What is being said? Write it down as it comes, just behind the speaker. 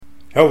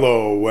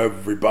Hello,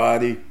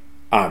 everybody.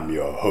 I'm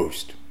your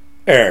host,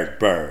 Eric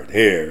Bird,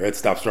 here at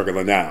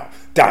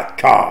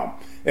StopStrugglingNow.com.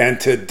 And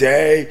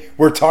today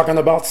we're talking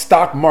about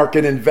stock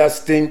market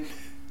investing,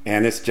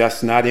 and it's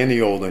just not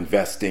any old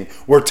investing.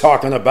 We're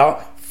talking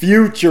about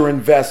future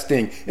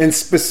investing, and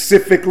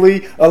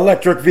specifically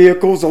electric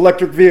vehicles,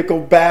 electric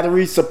vehicle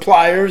battery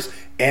suppliers,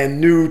 and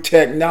new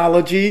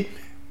technology.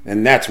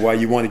 And that's why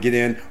you want to get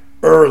in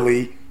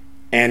early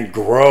and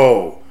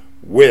grow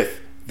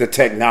with the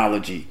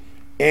technology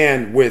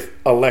and with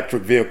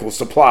electric vehicle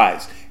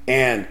supplies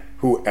and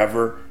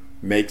whoever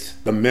makes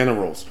the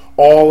minerals.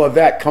 All of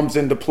that comes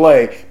into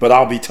play, but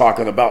I'll be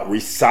talking about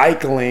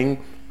recycling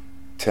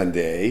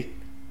today.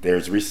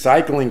 There's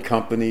recycling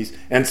companies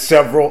and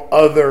several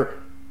other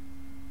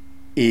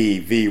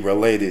EV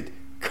related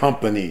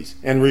companies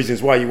and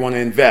reasons why you want to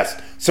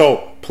invest.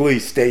 So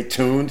please stay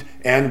tuned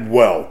and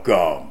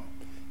welcome.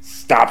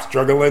 Stop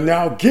Struggling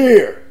Now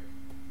gear.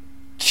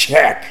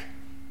 Check.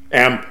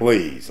 And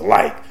please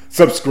like,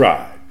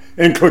 subscribe,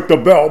 and click the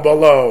bell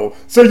below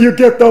so you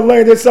get the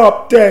latest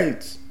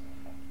updates.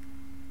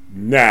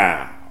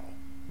 Now,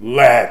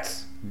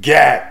 let's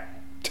get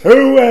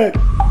to it.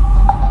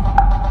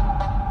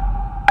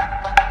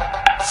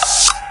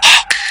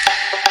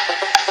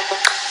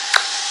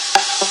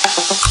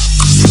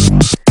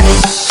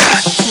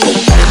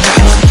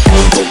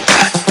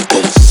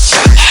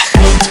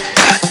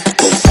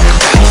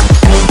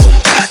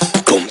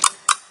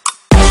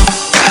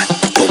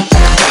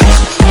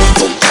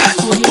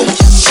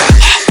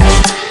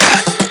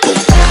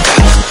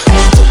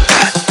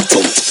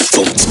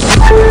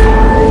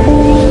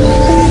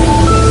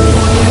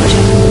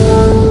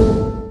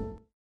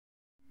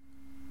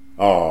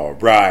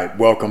 Right,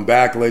 welcome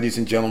back, ladies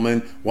and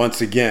gentlemen. Once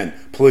again,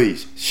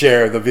 please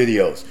share the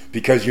videos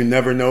because you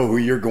never know who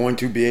you're going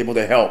to be able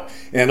to help.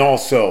 And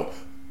also,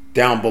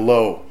 down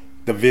below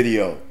the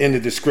video in the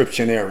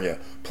description area,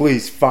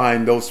 please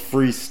find those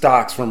free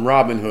stocks from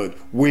Robinhood,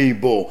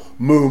 Webull,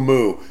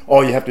 Moomoo.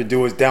 All you have to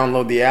do is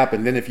download the app,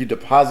 and then if you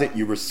deposit,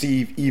 you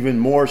receive even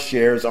more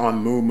shares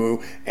on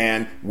Moomoo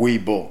and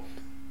Webull.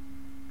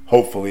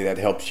 Hopefully that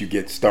helps you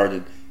get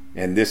started.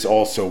 And this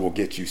also will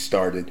get you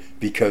started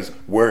because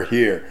we're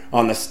here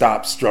on the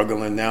Stop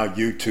Struggling Now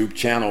YouTube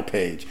channel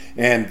page.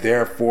 And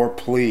therefore,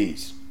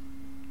 please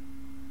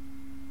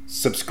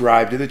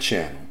subscribe to the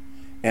channel.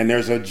 And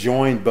there's a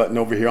join button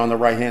over here on the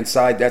right hand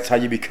side. That's how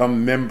you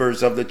become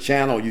members of the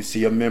channel. You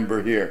see a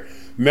member here.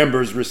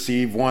 Members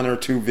receive 1 or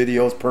 2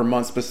 videos per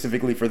month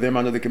specifically for them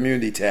under the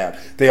community tab.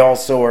 They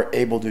also are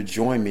able to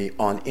join me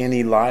on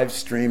any live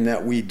stream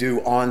that we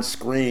do on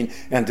screen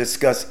and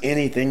discuss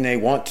anything they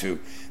want to.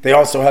 They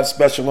also have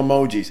special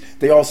emojis.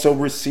 They also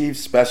receive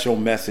special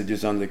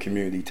messages on the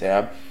community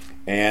tab.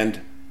 And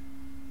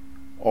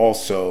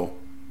also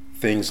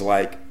things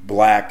like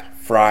Black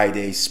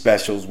Friday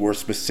specials were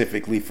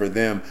specifically for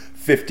them,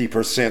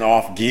 50%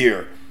 off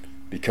gear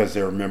because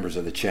they're members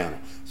of the channel.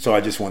 So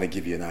I just want to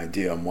give you an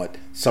idea on what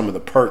some of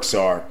the perks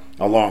are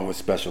along with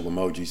special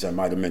emojis. I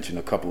might have mentioned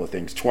a couple of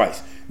things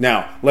twice.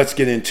 Now, let's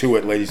get into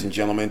it, ladies and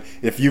gentlemen.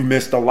 If you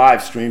missed the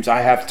live streams,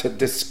 I have to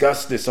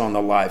discuss this on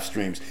the live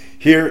streams.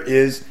 Here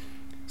is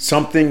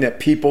something that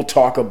people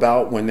talk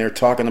about when they're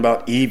talking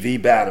about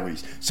EV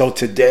batteries. So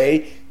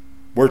today,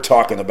 we're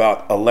talking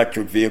about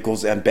electric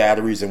vehicles and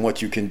batteries and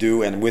what you can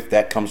do, and with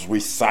that comes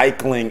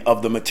recycling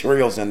of the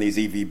materials in these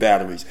EV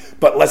batteries.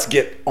 But let's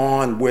get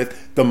on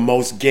with the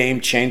most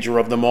game changer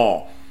of them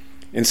all.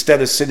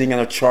 Instead of sitting in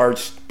a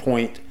charge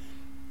point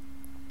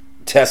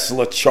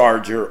Tesla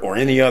charger or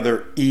any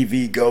other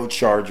EV Go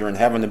charger and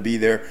having to be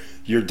there,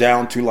 you're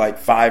down to like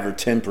 5 or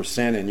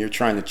 10% and you're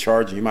trying to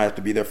charge and you might have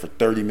to be there for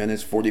 30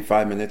 minutes,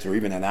 45 minutes, or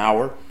even an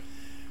hour.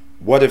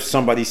 What if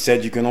somebody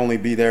said you can only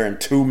be there in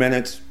 2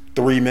 minutes,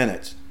 3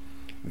 minutes?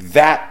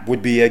 That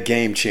would be a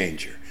game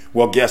changer.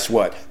 Well, guess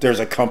what? There's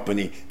a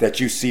company that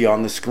you see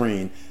on the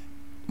screen,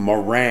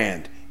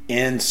 Morand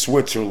in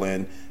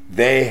Switzerland.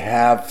 They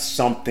have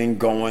something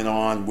going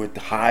on with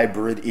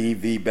hybrid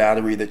EV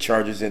battery that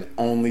charges in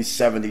only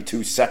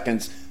 72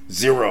 seconds,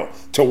 0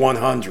 to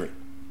 100.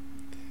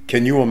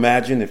 Can you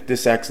imagine if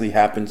this actually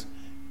happens,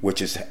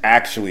 which is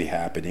actually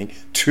happening?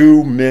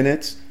 2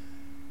 minutes,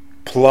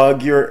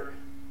 plug your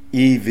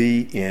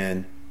EV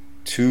in,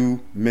 2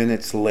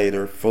 minutes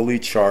later, fully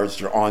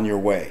charged, you're on your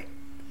way.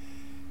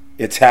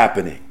 It's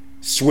happening.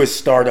 Swiss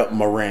startup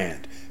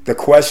Morand. The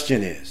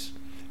question is,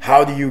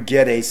 how do you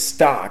get a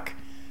stock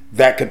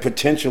that could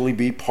potentially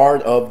be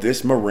part of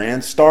this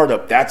Morand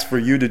startup? That's for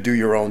you to do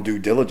your own due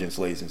diligence,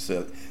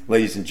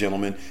 ladies and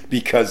gentlemen,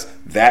 because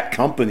that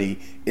company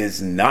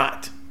is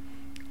not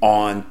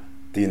on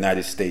the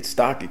United States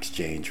Stock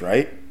Exchange,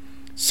 right?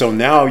 So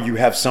now you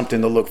have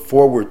something to look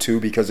forward to,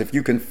 because if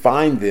you can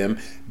find them,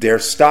 their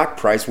stock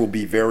price will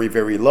be very,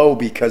 very low,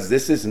 because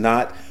this is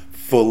not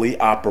fully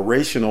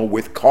operational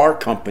with car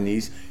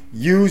companies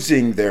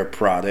using their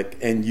product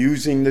and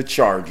using the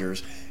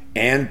chargers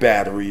and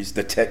batteries,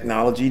 the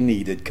technology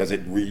needed, because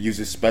it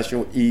uses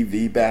special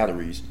EV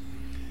batteries.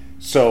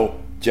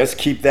 So Just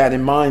keep that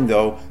in mind,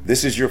 though.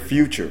 This is your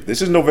future.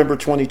 This is November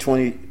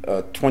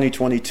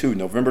 2022,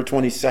 November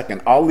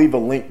 22nd. I'll leave a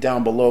link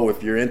down below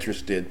if you're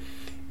interested.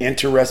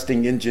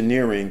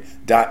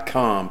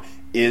 Interestingengineering.com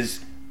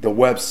is the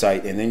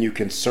website, and then you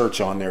can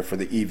search on there for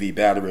the EV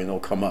battery and it'll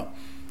come up.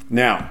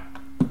 Now,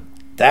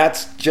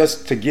 that's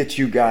just to get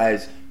you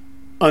guys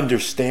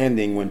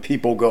understanding when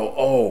people go,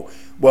 oh,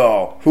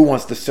 well, who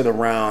wants to sit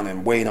around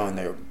and wait on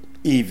their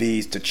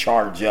EVs to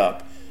charge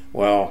up?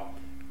 Well,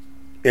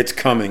 it's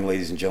coming,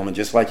 ladies and gentlemen.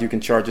 Just like you can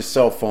charge a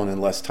cell phone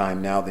in less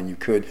time now than you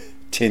could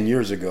 10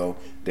 years ago.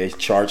 They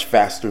charge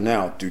faster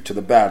now due to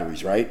the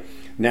batteries, right?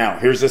 Now,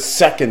 here's a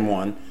second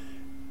one.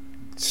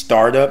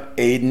 Startup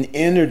Aiden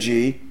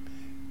Energy.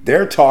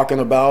 They're talking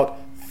about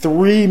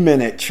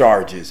 3-minute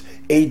charges.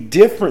 A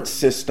different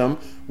system,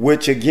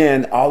 which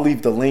again, I'll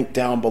leave the link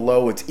down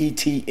below. It's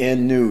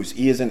ETN News.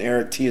 E as in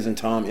Eric, T as in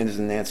Tom, N as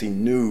in Nancy,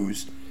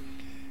 News.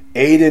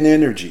 Aiden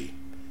Energy.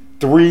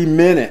 3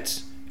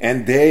 minutes.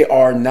 And they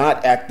are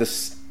not at the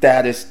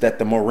status that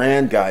the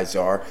Moran guys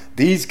are.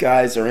 These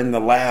guys are in the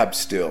lab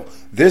still.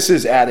 This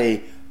is at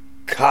a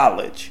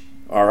college,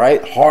 all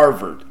right?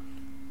 Harvard,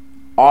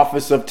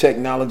 Office of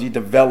Technology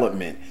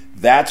Development.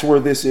 That's where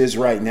this is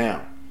right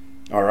now,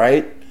 all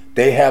right?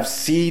 They have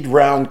seed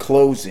round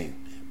closing.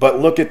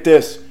 But look at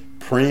this.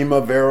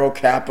 Primavera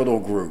Capital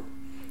Group,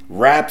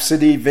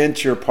 Rhapsody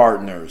Venture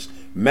Partners,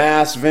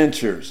 Mass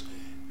Ventures.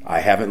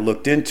 I haven't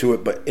looked into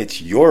it, but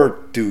it's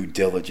your due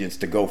diligence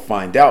to go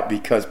find out,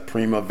 because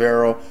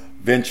Primavera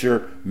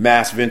Venture,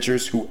 Mass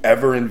Ventures,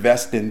 whoever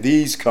invests in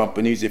these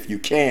companies, if you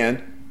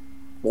can,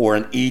 or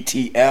an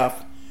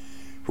ETF,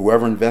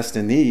 whoever invests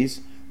in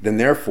these, then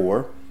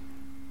therefore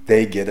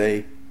they get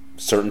a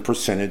certain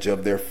percentage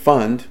of their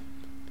fund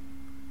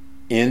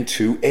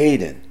into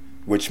Aiden,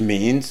 which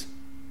means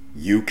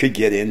you could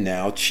get in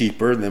now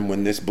cheaper than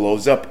when this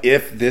blows up,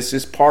 if this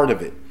is part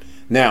of it.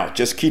 Now,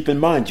 just keep in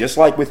mind, just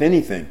like with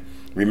anything,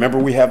 remember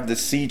we have the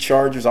C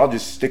chargers. I'll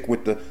just stick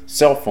with the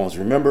cell phones.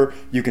 Remember,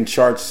 you can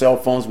charge cell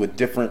phones with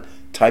different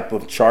type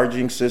of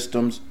charging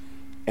systems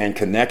and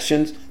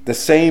connections. The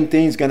same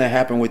thing's going to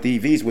happen with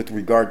EVs with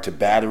regard to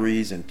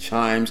batteries and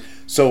chimes.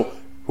 So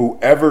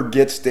whoever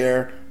gets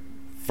there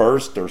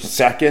first or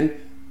second,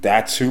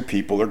 that's who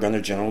people are going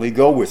to generally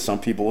go with. Some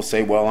people will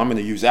say, well, I'm going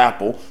to use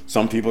Apple.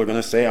 Some people are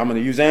going to say, I'm going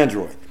to use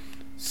Android.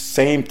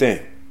 Same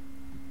thing.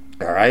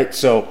 All right.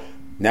 So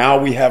now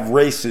we have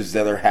races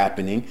that are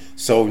happening.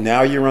 So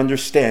now you're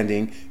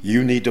understanding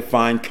you need to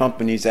find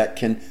companies that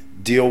can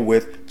deal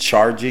with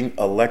charging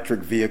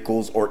electric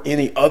vehicles or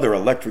any other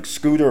electric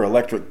scooter,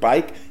 electric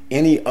bike,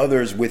 any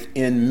others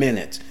within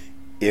minutes.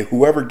 If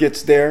whoever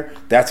gets there,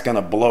 that's going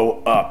to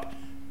blow up.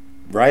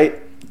 Right?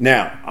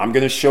 Now, I'm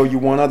going to show you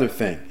one other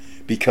thing,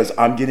 because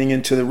I'm getting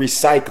into the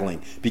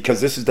recycling,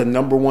 because this is the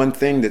number one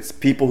thing that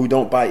people who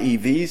don't buy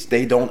EVs,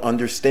 they don't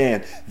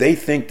understand. They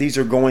think these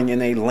are going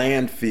in a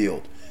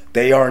landfill.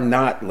 They are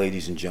not,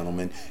 ladies and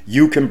gentlemen.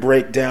 You can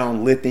break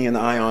down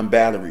lithium-ion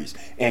batteries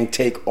and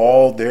take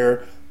all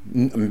their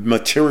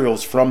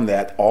materials from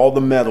that, all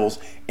the metals,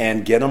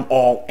 and get them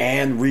all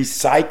and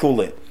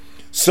recycle it.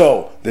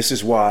 So this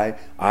is why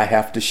I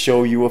have to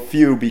show you a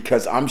few,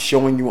 because I'm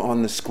showing you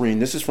on the screen.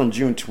 This is from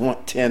June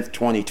 10th,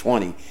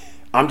 2020.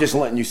 I'm just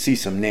letting you see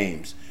some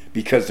names,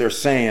 because they're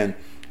saying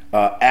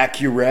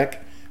Accurec.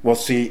 Well,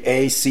 see,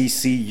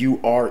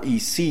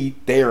 ACCUREC,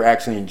 they are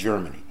actually in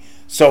Germany.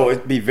 So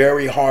it'd be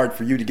very hard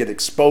for you to get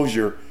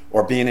exposure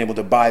or being able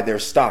to buy their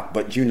stock.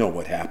 But you know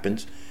what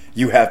happens.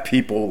 You have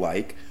people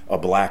like a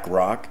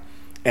BlackRock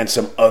and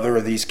some other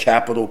of these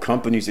capital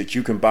companies that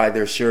you can buy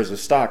their shares of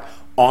stock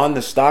on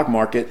the stock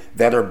market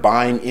that are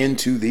buying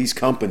into these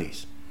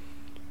companies.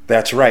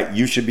 That's right.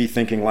 You should be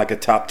thinking like a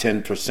top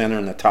 10%er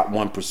and the top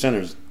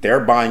 1%ers. They're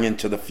buying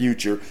into the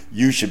future.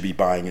 You should be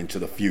buying into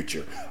the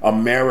future.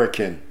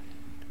 American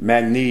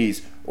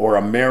Manganese or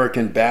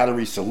American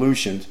Battery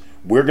Solutions.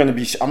 I'm going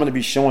to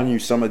be showing you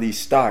some of these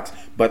stocks,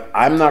 but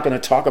I'm not going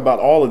to talk about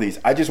all of these.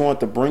 I just want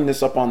to bring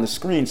this up on the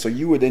screen so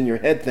you would in your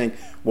head think,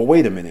 well,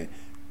 wait a minute.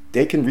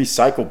 They can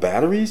recycle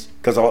batteries?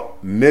 Because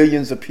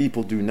millions of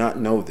people do not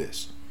know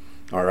this.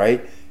 All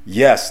right.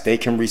 Yes, they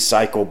can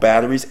recycle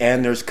batteries,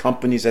 and there's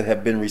companies that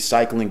have been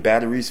recycling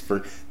batteries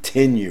for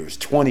 10 years,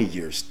 20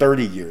 years,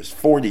 30 years,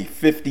 40,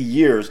 50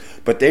 years,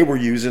 but they were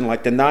using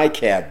like the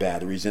NiCad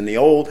batteries and the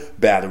old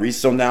batteries,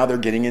 so now they're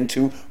getting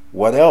into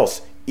what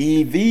else?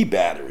 EV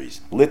batteries,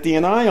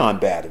 lithium-ion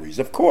batteries,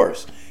 of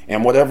course,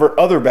 and whatever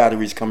other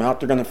batteries come out,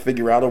 they're going to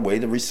figure out a way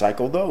to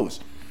recycle those.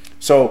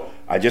 So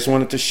I just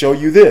wanted to show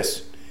you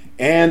this,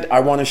 and I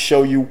want to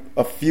show you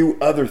a few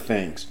other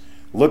things.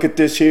 Look at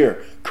this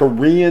here.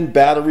 Korean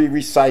battery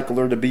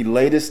recycler to be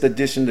latest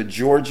addition to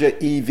Georgia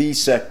EV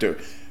sector.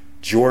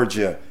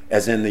 Georgia,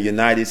 as in the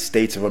United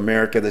States of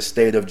America, the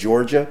state of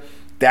Georgia.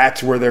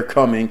 That's where they're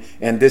coming,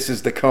 and this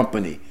is the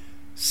company.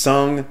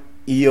 Sung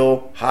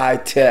Il High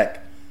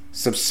Tech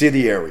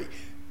subsidiary.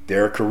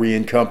 They're a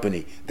Korean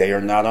company. They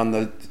are not on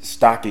the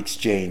stock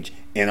exchange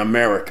in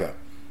America.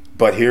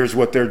 But here's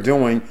what they're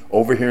doing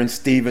over here in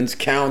Stevens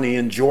County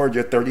in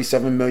Georgia,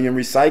 37 million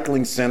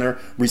recycling center,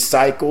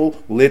 recycle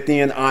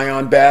lithium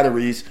ion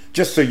batteries,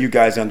 just so you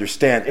guys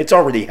understand. It's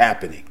already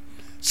happening.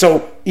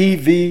 So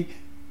EV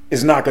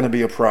is not going to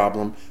be a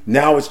problem.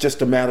 Now it's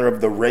just a matter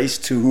of the race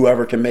to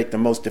whoever can make the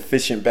most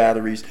efficient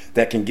batteries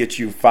that can get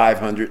you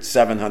 500,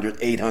 700,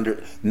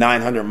 800,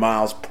 900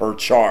 miles per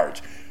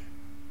charge.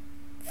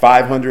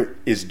 500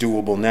 is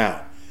doable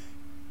now.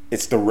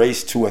 It's the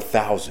race to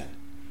 1,000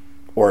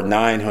 or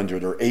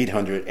 900 or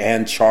 800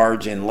 and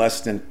charge in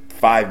less than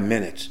 5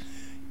 minutes.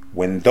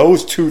 When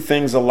those two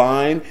things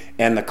align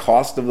and the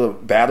cost of the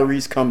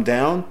batteries come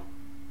down,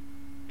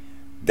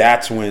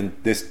 that's when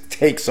this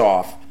takes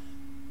off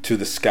to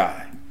the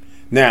sky.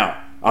 Now,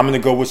 I'm going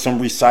to go with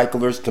some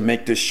recyclers to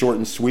make this short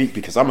and sweet,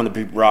 because I'm going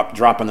to be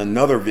dropping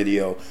another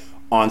video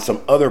on some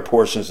other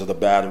portions of the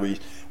batteries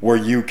where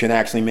you can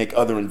actually make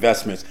other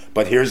investments.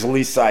 But here's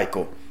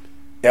Li-Cycle,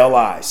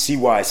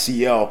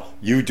 Licycl.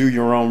 You do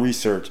your own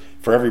research.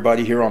 For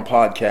everybody here on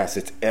podcast,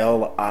 it's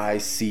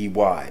Licy.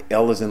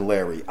 L is in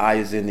Larry, I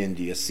is in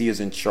India, C is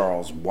in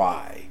Charles,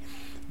 Y.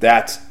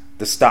 That's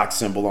the stock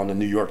symbol on the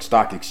New York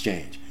Stock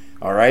Exchange.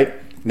 All right?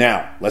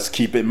 Now, let's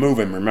keep it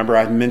moving. Remember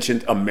I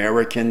mentioned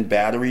American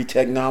battery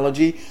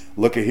technology?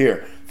 Look at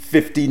here,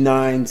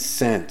 59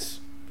 cents.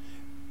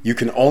 You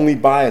can only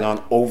buy it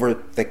on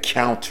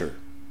over-the-counter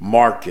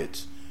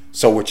markets.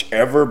 So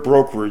whichever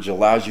brokerage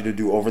allows you to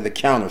do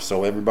over-the-counter.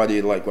 So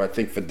everybody, like I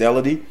think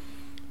Fidelity,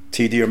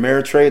 TD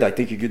Ameritrade, I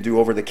think you could do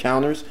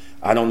over-the-counters.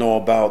 I don't know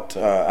about,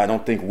 I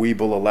don't think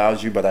Webull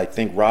allows you, but I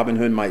think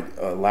Robinhood might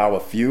allow a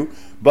few.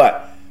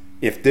 But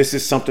if this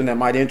is something that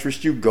might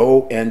interest you,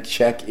 go and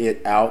check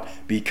it out,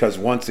 because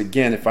once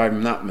again, if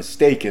I'm not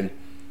mistaken,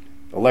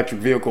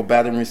 electric vehicle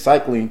battery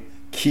recycling,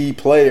 key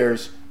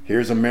players,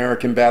 here's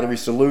American Battery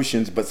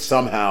Solutions, but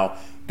somehow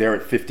they're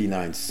at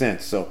 59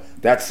 cents. So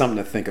that's something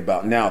to think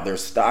about. Now, their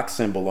stock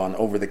symbol on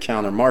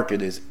over-the-counter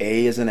market is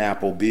A as in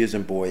Apple, B as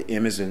in boy,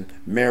 M as in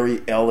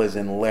Mary, L as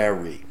in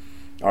Larry.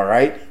 All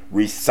right?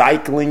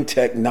 Recycling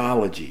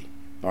technology.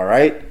 All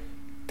right?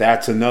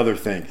 That's another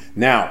thing.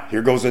 Now,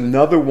 here goes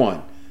another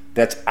one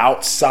that's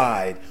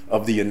outside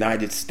of the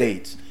United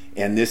States.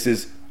 And this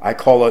is, I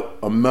call it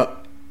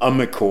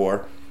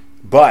Umicore,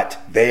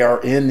 but they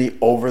are in the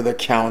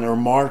over-the-counter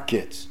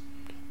markets.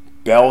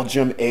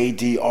 Belgium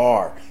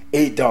ADR,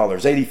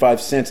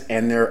 $8.85,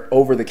 and their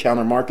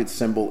over-the-counter market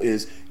symbol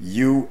is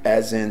U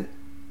as in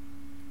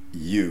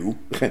U,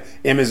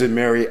 M as in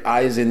Mary,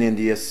 I as in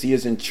India, C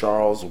as in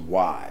Charles,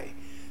 Y.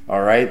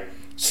 All right?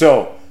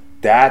 So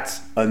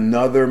that's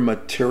another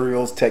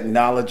materials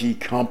technology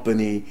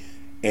company,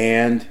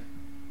 and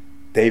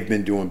they've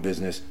been doing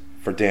business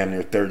for damn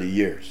near 30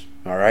 years,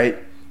 all right?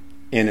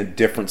 In a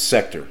different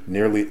sector,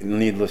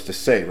 needless to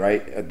say,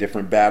 right? A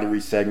different battery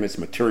segments,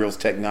 materials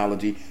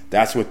technology,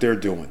 that's what they're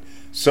doing.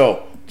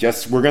 So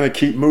we're gonna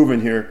keep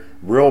moving here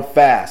real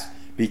fast,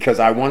 because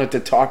I wanted to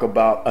talk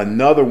about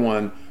another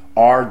one,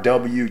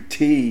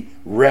 RWT,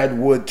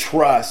 Redwood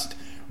Trust.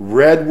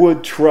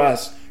 Redwood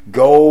Trust,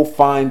 go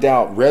find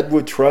out.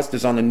 Redwood Trust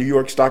is on the New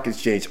York Stock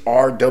Exchange,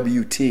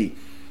 RWT.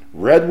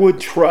 Redwood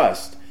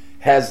Trust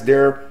has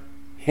their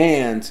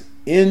hands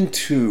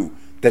into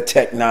the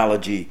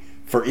technology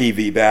for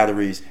EV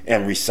batteries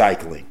and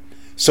recycling.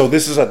 So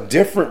this is a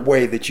different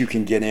way that you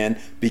can get in,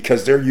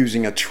 because they're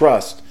using a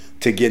trust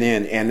to get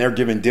in, and they're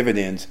giving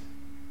dividends.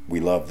 We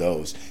love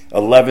those.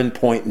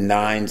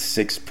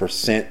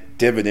 11.96%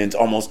 dividends,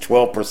 almost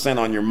 12%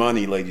 on your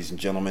money, ladies and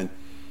gentlemen.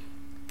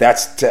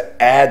 That's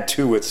to add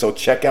to it. So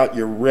check out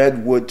your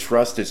Redwood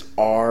Trust is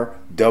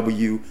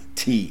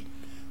RWT.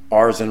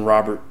 R as in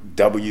Robert,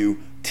 W,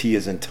 T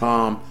as in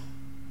Tom,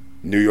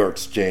 New York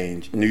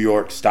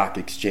Stock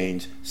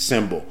Exchange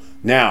symbol.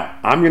 Now,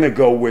 I'm going to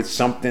go with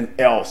something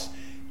else.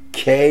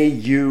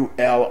 KULR,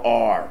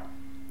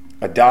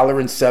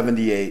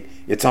 $1.78.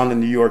 It's on the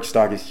New York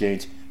Stock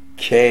Exchange.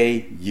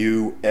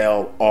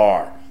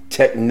 KULR,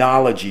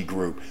 Technology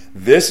Group.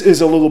 This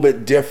is a little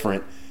bit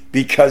different,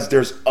 because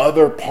there's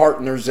other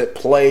partners at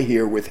play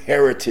here with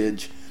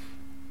Heritage.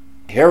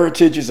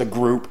 Heritage is a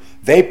group.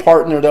 They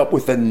partnered up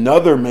with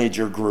another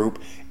major group,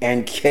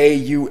 and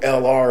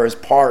KULR is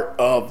part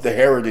of the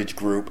Heritage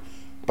Group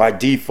by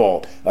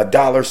default.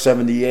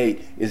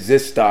 $1.78 is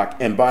this stock.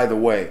 And by the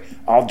way,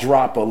 I'll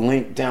drop a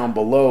link down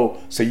below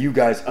so you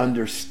guys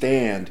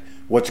understand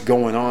what's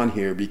going on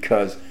here,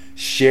 because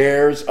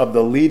shares of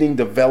the leading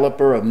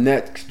developer of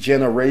next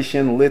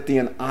generation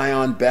lithium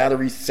ion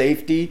battery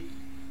safety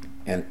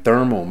and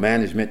thermal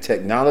management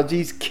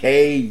technologies,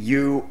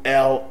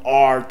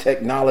 KULR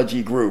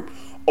Technology Group.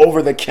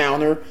 Over the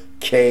counter,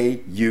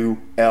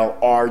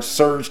 KULR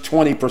surged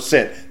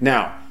 20%.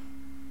 Now,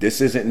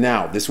 this isn't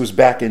now. This was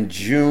back in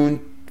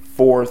June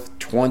 4th,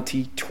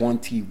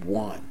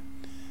 2021.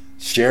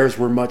 Shares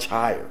were much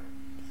higher.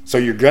 So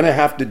you're going to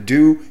have to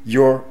do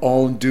your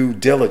own due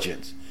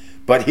diligence.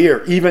 But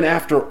here, even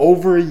after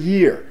over a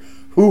year,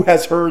 who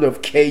has heard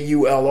of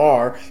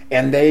KULR?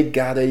 And they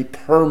got a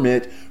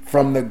permit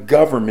from the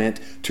government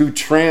to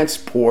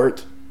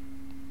transport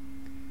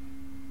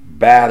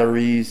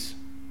batteries,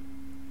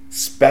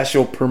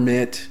 special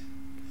permit.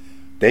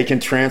 They can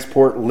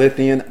transport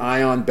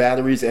lithium-ion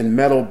batteries and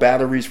metal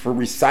batteries for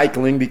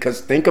recycling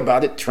because think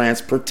about it,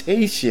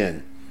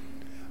 transportation,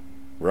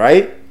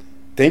 right?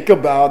 Think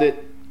about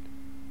it.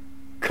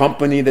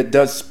 Company that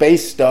does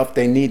space stuff,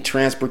 they need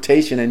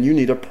transportation and you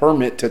need a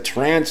permit to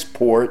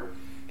transport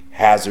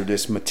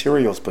hazardous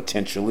materials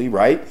potentially,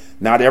 right?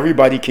 Not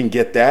everybody can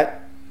get that.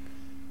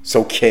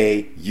 So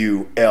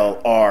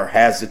KULR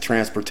has the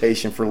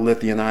transportation for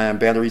lithium-ion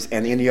batteries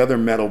and any other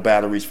metal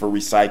batteries for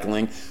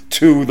recycling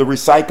to the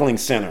recycling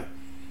center.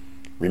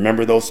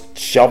 Remember those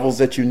shovels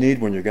that you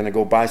need when you're going to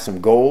go buy some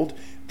gold?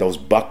 Those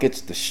buckets,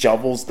 the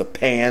shovels, the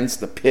pans,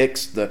 the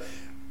picks,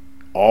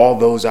 all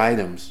those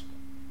items.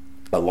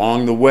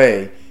 Along the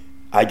way,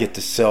 I get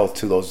to sell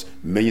to those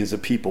millions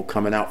of people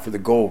coming out for the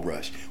gold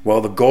rush.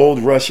 Well, the gold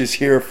rush is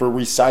here for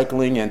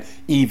recycling and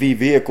EV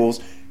vehicles.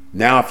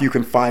 Now, if you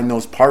can find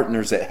those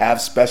partners that have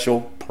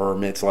special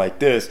permits like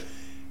this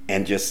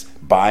and just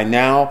buy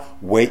now,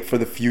 wait for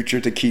the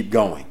future to keep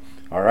going.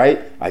 All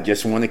right? I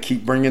just want to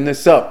keep bringing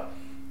this up.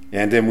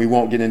 And then we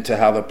won't get into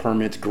how the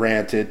permit's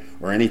granted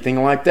or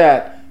anything like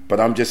that.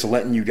 But I'm just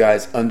letting you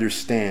guys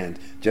understand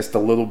just a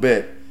little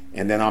bit.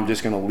 And then I'm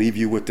just going to leave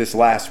you with this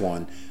last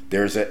one.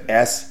 There's a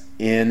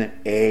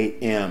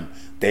SNAM.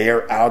 They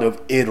are out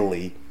of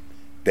Italy.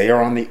 They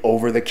are on the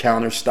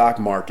over-the-counter stock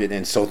market.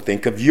 And so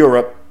think of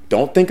Europe.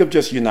 Don't think of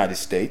just United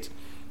States.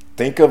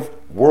 Think of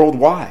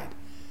worldwide,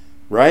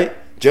 right?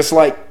 Just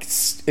like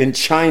in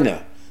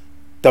China,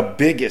 the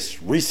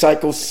biggest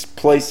recycle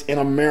place in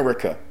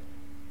America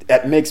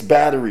that makes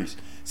batteries.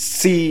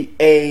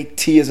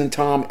 CAT as in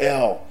Tom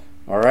L.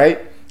 All right?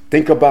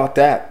 Think about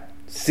that.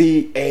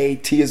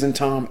 CAT as in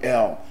Tom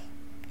L.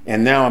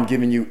 And now I'm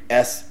giving you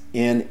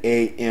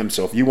SNAM.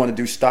 So if you want to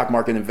do stock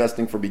market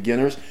investing for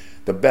beginners,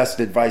 the best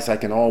advice I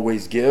can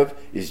always give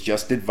is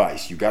just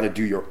advice. You got to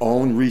do your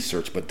own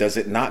research. But does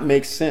it not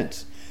make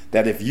sense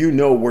that if you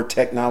know where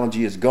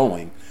technology is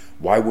going,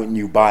 why wouldn't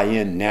you buy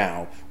in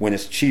now when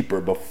it's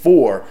cheaper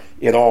before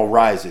it all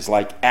rises,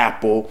 like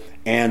Apple,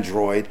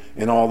 Android,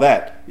 and all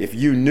that? If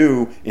you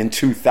knew in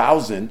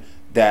 2000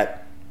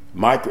 that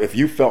if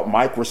you felt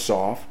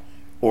Microsoft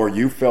or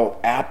you felt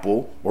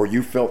Apple or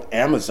you felt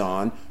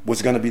Amazon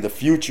was going to be the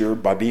future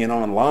by being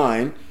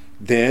online,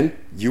 then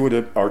you would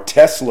have, or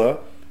Tesla,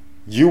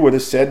 you would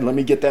have said, let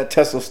me get that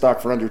Tesla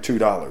stock for under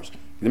 $2.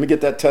 Let me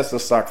get that Tesla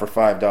stock for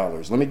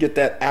 $5. Let me get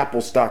that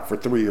Apple stock for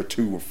 $3 or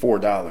 $2 or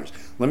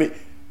 $4.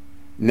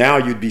 Now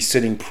you'd be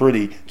sitting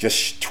pretty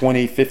just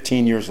 20,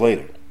 15 years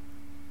later.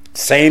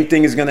 Same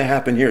thing is going to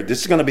happen here.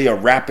 This is going to be a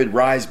rapid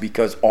rise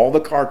because all the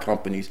car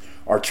companies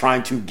are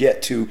trying to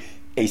get to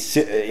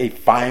a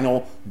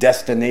final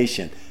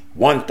destination.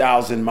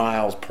 1,000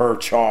 miles per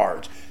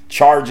charge.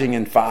 Charging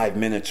in 5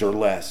 minutes or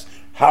less.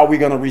 How are we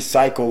going to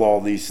recycle all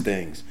these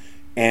things?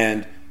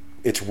 And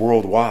it's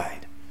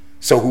worldwide.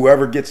 So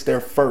whoever gets there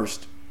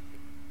first,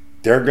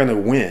 they're going to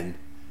win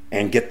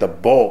and get the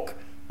bulk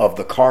of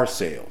the car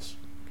sales.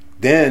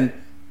 Then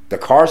the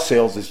car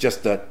sales is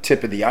just the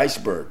tip of the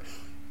iceberg.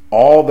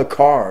 All the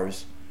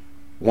cars,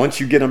 once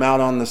you get them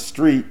out on the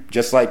street,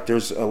 just like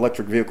there's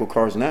electric vehicle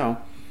cars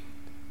now,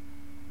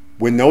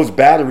 when those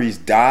batteries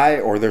die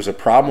or there's a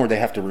problem where they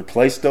have to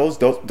replace those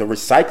the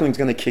recycling is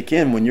going to kick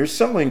in. When you're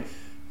selling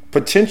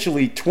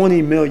potentially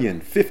 20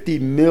 million, 50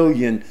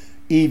 million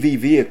EV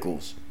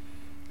vehicles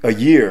a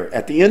year,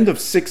 at the end of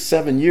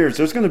 6-7 years,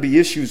 there's going to be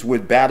issues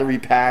with battery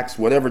packs,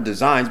 whatever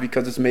designs,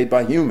 because it's made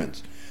by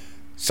humans.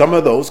 Some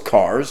of those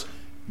cars,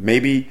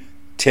 maybe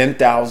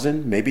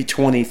 10,000, maybe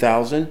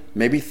 20,000,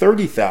 maybe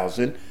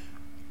 30,000,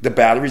 the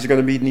batteries are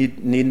going to be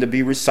needing to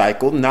be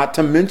recycled, not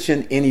to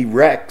mention any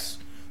wrecks.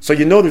 So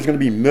you know there's going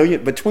to be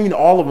between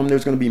all of them,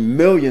 there's going to be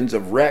millions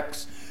of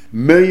wrecks,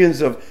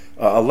 millions of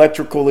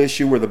electrical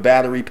issue where the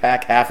battery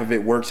pack, half of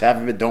it works, half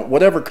of it don't,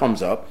 whatever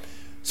comes up.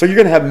 So you're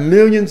going to have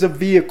millions of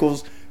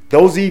vehicles.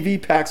 Those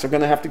EV packs are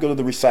going to have to go to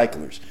the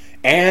recyclers.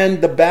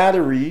 And the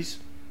batteries,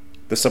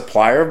 the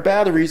supplier of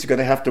batteries, are going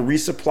to have to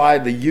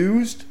resupply the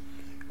used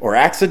or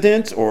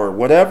accidents or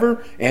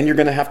whatever, and you're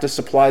going to have to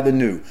supply the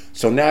new.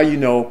 So now you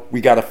know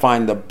we got to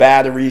find the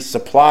battery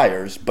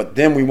suppliers, but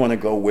then we want to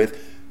go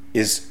with,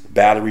 is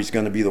batteries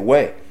going to be the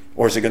way?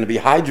 Or is it going to be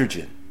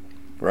hydrogen?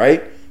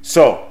 Right?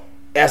 So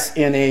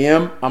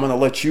SNAM, I'm going to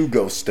let you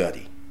go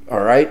study,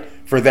 all right,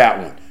 for that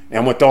one.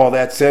 And with all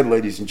that said,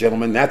 ladies and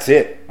gentlemen, that's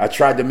it. I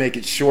tried to make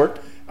it short.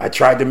 I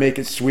tried to make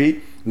it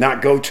sweet,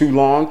 not go too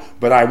long,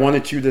 but I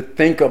wanted you to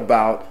think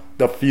about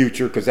the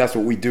future, because that's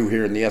what we do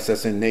here in the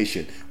SSN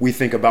Nation. We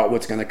think about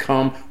what's going to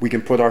come. We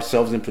can put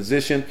ourselves in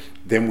position.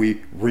 Then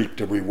we reap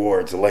the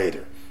rewards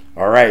later.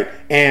 All right.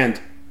 And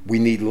we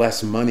need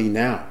less money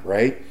now,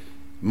 right?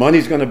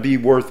 Money's going to be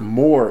worth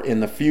more in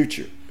the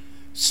future.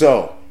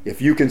 So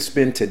if you can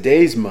spend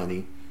today's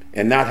money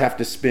and not have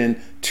to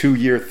spend 2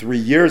 year, 3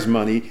 years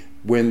money,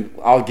 when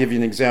I'll give you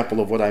an example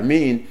of what I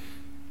mean,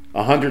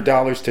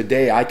 $100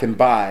 today I can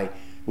buy,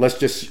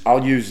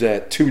 I'll use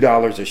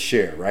 $2 a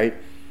share, right?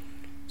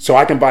 So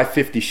I can buy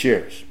 50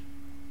 shares.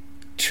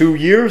 2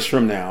 years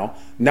from now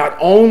not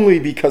only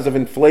because of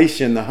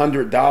inflation, the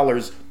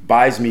 $100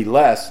 buys me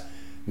less.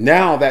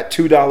 Now that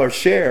 $2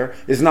 share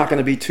is not going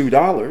to be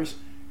 $2.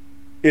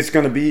 It's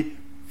going to be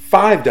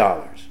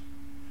 $5.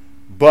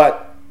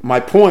 But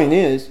my point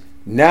is,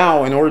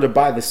 now in order to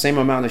buy the same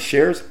amount of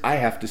shares, I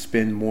have to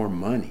spend more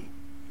money.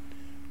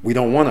 We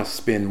don't want to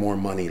spend more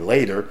money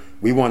later.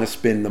 We want to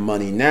spend the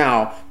money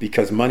now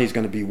because money's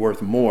going to be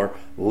worth more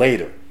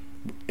later.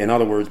 In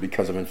other words,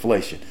 because of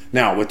inflation.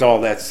 Now, with all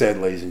that said,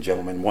 ladies and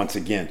gentlemen, once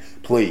again,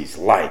 please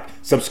like,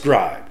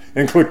 subscribe,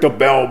 and click the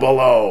bell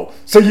below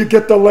so you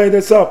get the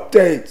latest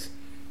updates.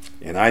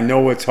 And I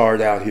know it's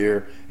hard out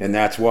here, and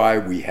that's why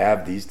we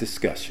have these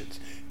discussions.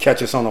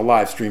 Catch us on the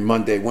live stream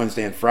Monday,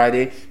 Wednesday, and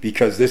Friday,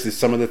 because this is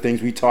some of the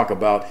things we talk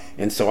about.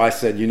 And so I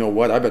said, you know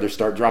what? I better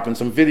start dropping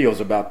some videos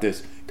about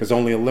this because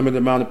only a limited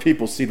amount of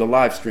people see the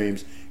live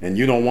streams, and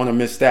you don't want to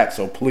miss that.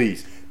 So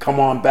please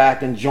come on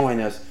back and join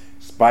us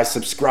by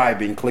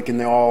subscribing, clicking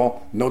the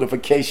all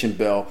notification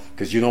bell,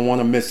 because you don't want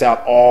to miss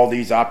out all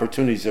these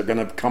opportunities that are going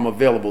to become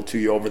available to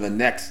you over the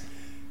next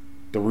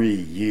 3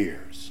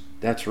 years.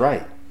 That's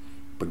right.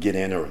 But get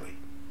in early.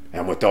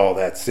 And with all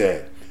that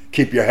said,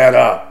 keep your head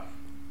up.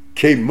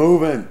 Keep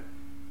moving,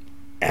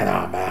 and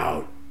I'm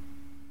out.